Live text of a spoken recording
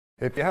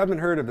If you haven't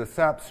heard of the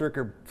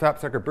sapsucker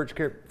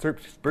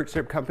birch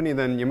syrup company,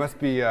 then you must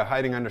be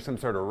hiding under some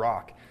sort of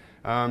rock.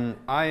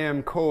 I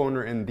am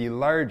co-owner in the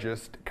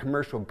largest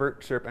commercial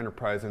birch syrup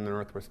enterprise in the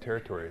Northwest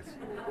Territories.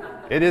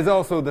 It is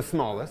also the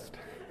smallest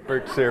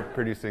birch syrup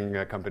producing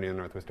company in the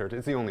Northwest Territories.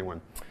 It's the only one.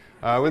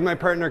 With my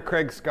partner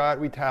Craig Scott,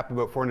 we tap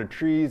about 400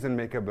 trees and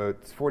make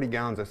about 40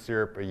 gallons of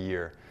syrup a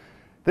year.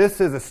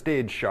 This is a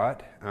stage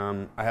shot.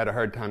 I had a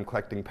hard time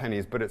collecting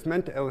pennies, but it's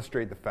meant to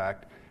illustrate the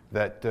fact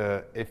that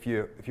if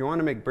you want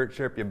to make birch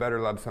syrup, you better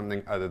love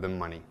something other than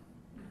money.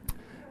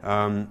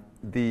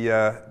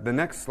 The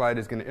next slide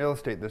is going to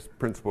illustrate this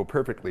principle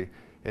perfectly.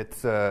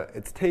 It's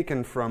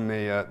taken from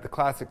the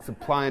classic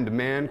supply and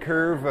demand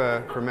curve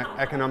from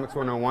Economics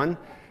 101,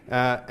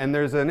 and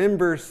there's an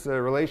inverse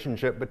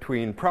relationship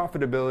between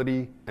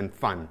profitability and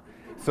fun.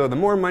 So the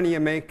more money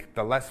you make,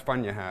 the less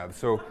fun you have.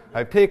 So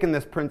I've taken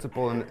this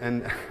principle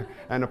and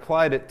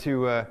applied it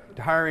to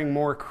hiring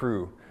more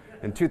crew.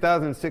 In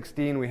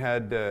 2016, we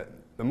had the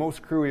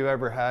most crew we've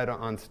ever had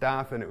on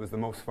staff, and it was the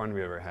most fun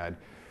we ever had.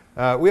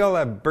 We all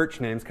have birch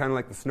names, kind of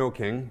like the Snow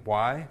King.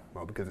 Why?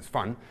 Well, because it's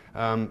fun.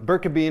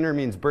 Birkebeiner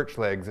means birch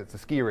legs. It's a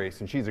ski race,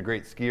 and she's a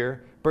great skier.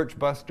 Birch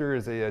Buster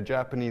is a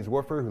Japanese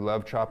woofer who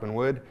loved chopping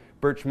wood.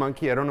 Birch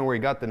Monkey, I don't know where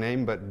he got the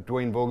name, but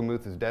Dwayne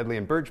Vogelmuth is deadly.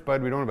 And Birch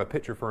Bud, we don't have a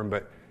picture for him,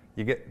 but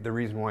you get the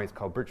reason why he's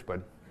called Birch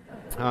Bud.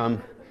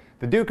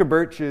 The Duke of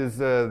Birch is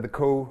the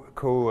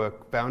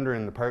co-founder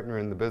and the partner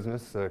in the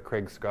business,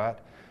 Craig Scott.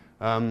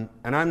 And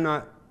I'm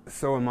not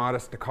so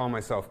immodest to call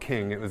myself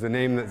king. It was a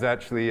name that's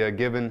actually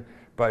given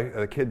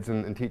by kids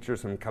and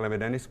teachers from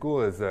Kalamideni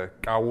School as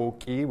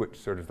Kawoki, which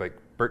sort of like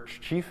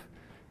Birch Chief.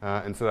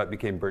 And so that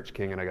became Birch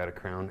King, and I got a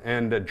crown.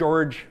 And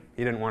George,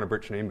 he didn't want a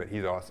birch name, but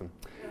he's awesome.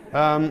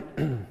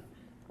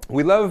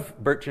 We love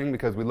birching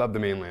because we love the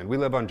mainland. We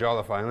live on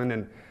Jolliffe Island,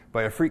 and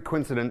by a freak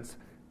coincidence,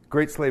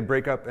 Great Slave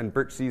breakup and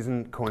birch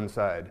season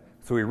coincide.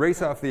 So we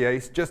race off the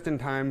ice just in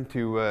time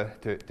to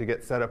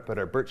get set up at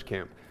our birch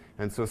camp.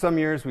 And so some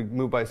years we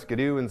move by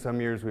skidoo, and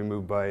some years we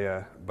move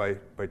by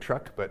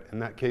truck. But in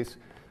that case,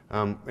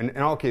 in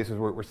all cases,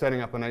 we're setting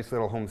up a nice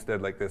little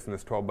homestead like this in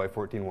this 12 by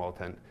 14 wall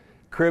tent.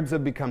 Cribs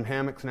have become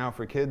hammocks now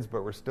for kids,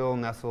 but we're still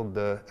nestled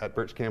at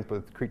birch camp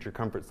with creature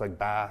comforts like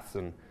baths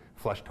and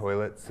flush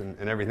toilets and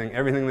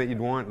everything that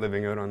you'd want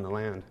living out on the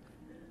land.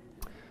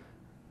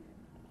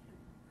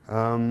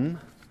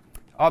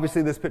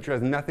 Obviously, this picture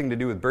has nothing to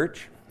do with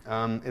birch.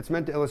 It's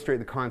meant to illustrate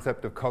the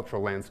concept of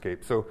cultural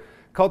landscape. So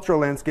cultural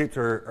landscapes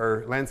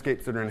are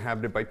landscapes that are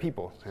inhabited by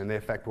people, and they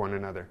affect one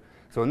another.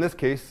 So in this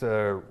case,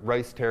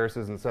 rice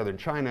terraces in southern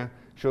China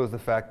shows the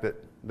fact that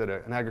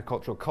an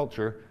agricultural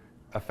culture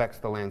affects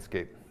the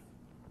landscape.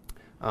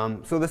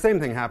 So the same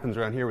thing happens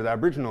around here with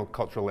Aboriginal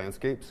cultural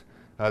landscapes.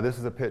 This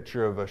is a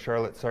picture of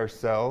Charlotte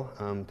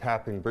Sarcelle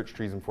tapping birch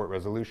trees in Fort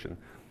Resolution.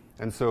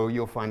 And so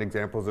you'll find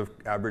examples of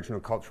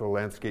Aboriginal cultural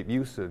landscape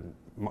use,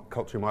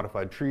 culturally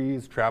modified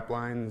trees, trap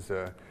lines,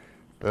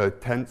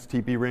 tents,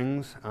 teepee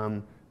rings.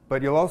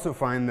 But you'll also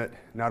find that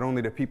not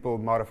only do people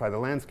modify the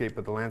landscape,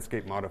 but the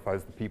landscape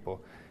modifies the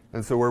people.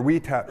 And so where we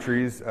tap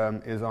trees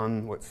is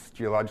on what's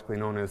geologically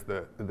known as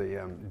the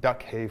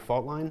Duck Hay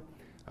Fault Line.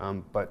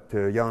 But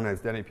to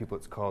Yellowknife's Dene people,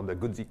 it's called the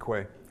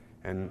Gudzikwe,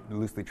 and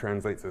loosely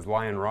translates as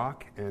Lion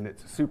Rock. And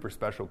it's a super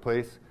special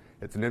place.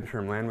 It's an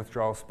interim land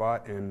withdrawal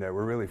spot, and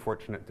we're really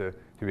fortunate to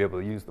be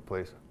able to use the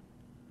place.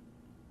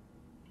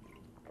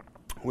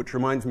 Which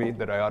reminds me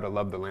that I ought to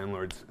love the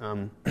landlords.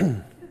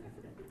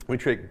 We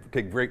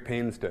take great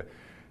pains to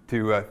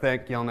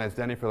thank Yellowknife's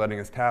Dene for letting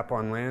us tap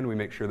on land. We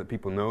make sure that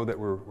people know that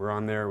we're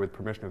on there with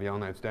permission of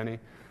Yellowknife's Dene.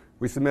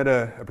 We submit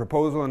a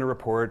proposal and a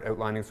report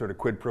outlining sort of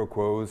quid pro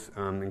quos,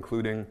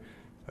 including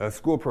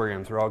school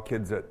programs for all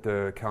kids at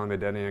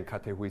Kalamideni and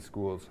Katehui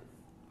schools.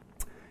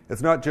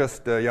 It's not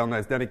just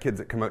Yellowknife's Dene kids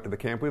that come out to the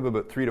camp. We have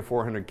about 300 to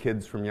 400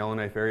 kids from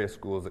Yellowknife area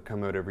schools that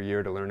come out every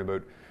year to learn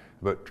about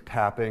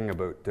tapping,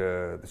 about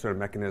the sort of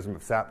mechanism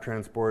of sap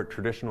transport,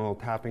 traditional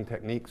tapping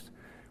techniques.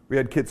 We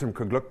had kids from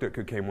Kugluktuk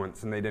who came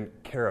once, and they didn't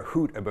care a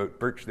hoot about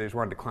birch. They just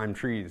wanted to climb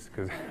trees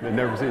because they'd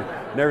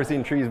never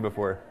seen trees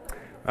before.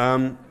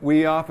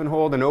 We often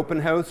hold an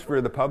open house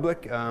for the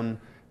public.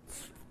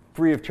 It's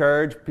free of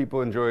charge.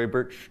 People enjoy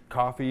birch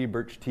coffee,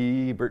 birch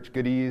tea, birch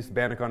goodies,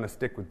 bannock on a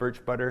stick with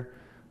birch butter.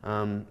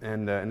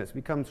 And it's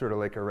become sort of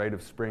like a rite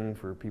of spring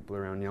for people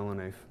around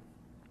Yellowknife.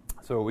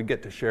 So we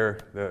get to share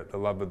the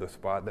love of the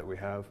spot that we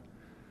have.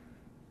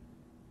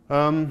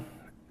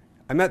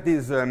 I met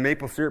these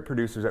maple syrup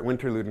producers at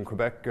Winterlude in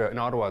Quebec, in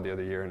Ottawa the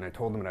other year, and I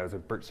told them that I was a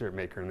birch syrup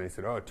maker, and they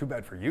said, "Oh, too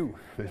bad for you."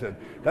 They said,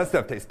 "That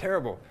stuff tastes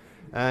terrible,"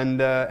 and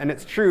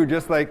it's true.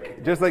 Just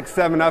like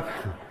 7-Up,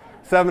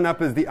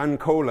 7-Up is the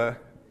uncola,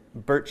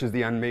 birch is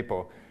the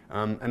unmaple,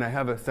 and I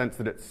have a sense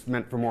that it's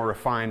meant for more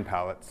refined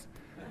palates.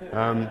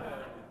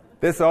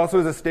 This also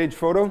is a stage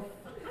photo,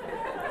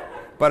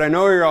 but I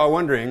know you're all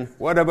wondering,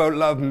 what about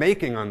love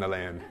making on the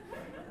land?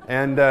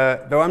 And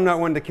though I'm not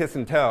one to kiss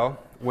and tell,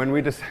 when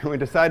we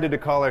decided to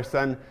call our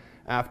son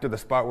after the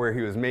spot where he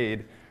was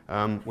made,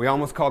 we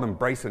almost called him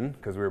Bryson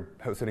because we were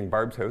house sitting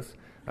Barb's house.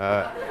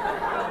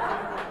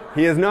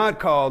 He is not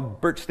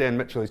called Birch Stand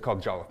Mitchell, he's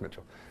called Jolliffe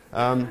Mitchell.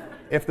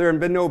 If there have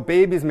been no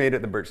babies made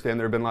at the Birch Stand,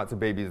 there have been lots of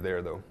babies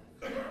there, though.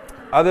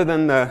 Other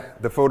than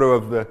the photo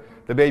of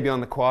the baby on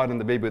the quad and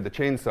the baby with the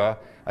chainsaw,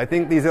 I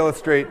think these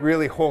illustrate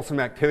really wholesome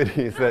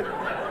activities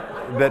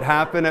that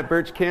happen at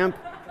Birch Camp,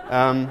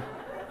 and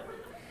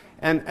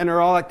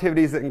are all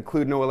activities that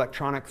include no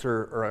electronics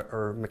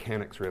or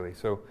mechanics, really.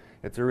 So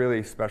it's a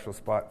really special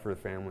spot for the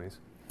families.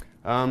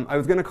 I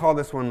was going to call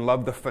this one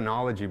Love the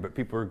Phonology, but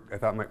people, I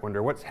thought, might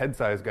wonder, what's head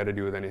size got to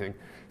do with anything?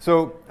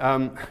 So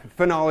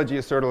phonology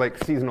is sort of like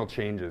seasonal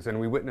changes, and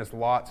we witnessed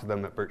lots of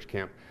them at Birch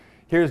Camp.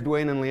 Here's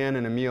Dwayne and Leanne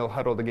and Emile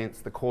huddled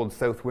against the cold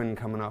south wind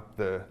coming up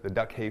the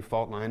Duck Hay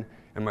fault line,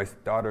 and my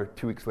daughter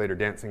 2 weeks later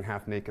dancing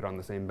half naked on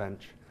the same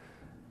bench.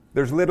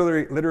 There's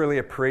literally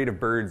a parade of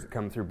birds that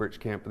come through Birch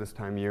Camp at this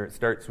time of year. It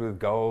starts with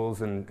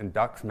gulls and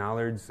ducks,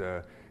 mallards,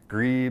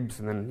 grebes,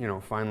 and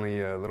then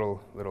finally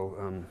little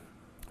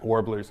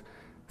warblers.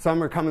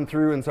 Some are coming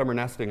through and some are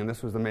nesting, and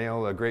this was the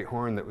male great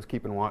horn that was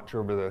keeping watch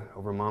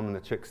over mom and the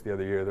chicks the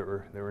other year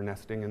that were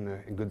nesting in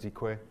Goodsey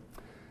Quay.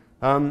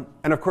 And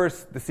of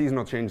course, the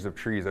seasonal changes of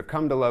trees. I've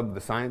come to love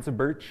the science of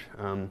birch.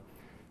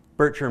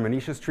 Birch are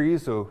monoecious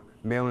trees, so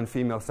male and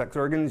female sex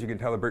organs. You can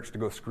tell a birch to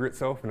go screw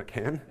itself, and it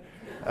can.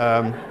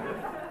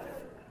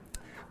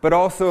 But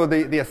also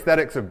the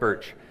aesthetics of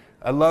birch.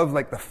 I love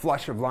like the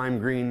flush of lime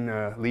green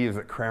leaves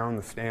that crown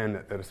the stand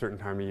at a certain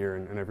time of year,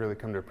 and I've really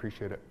come to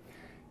appreciate it.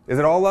 Is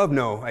it all love?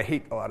 No, I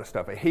hate a lot of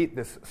stuff. I hate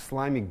this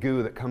slimy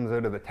goo that comes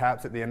out of the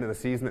taps at the end of the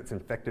season. It's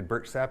infected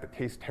birch sap. It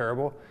tastes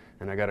terrible,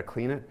 and I got to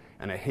clean it.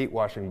 And I hate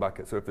washing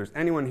buckets. So if there's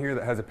anyone here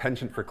that has a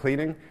penchant for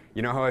cleaning,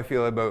 you know how I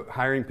feel about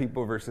hiring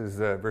people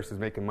versus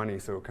making money.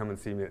 So come and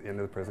see me at the end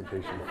of the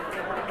presentation.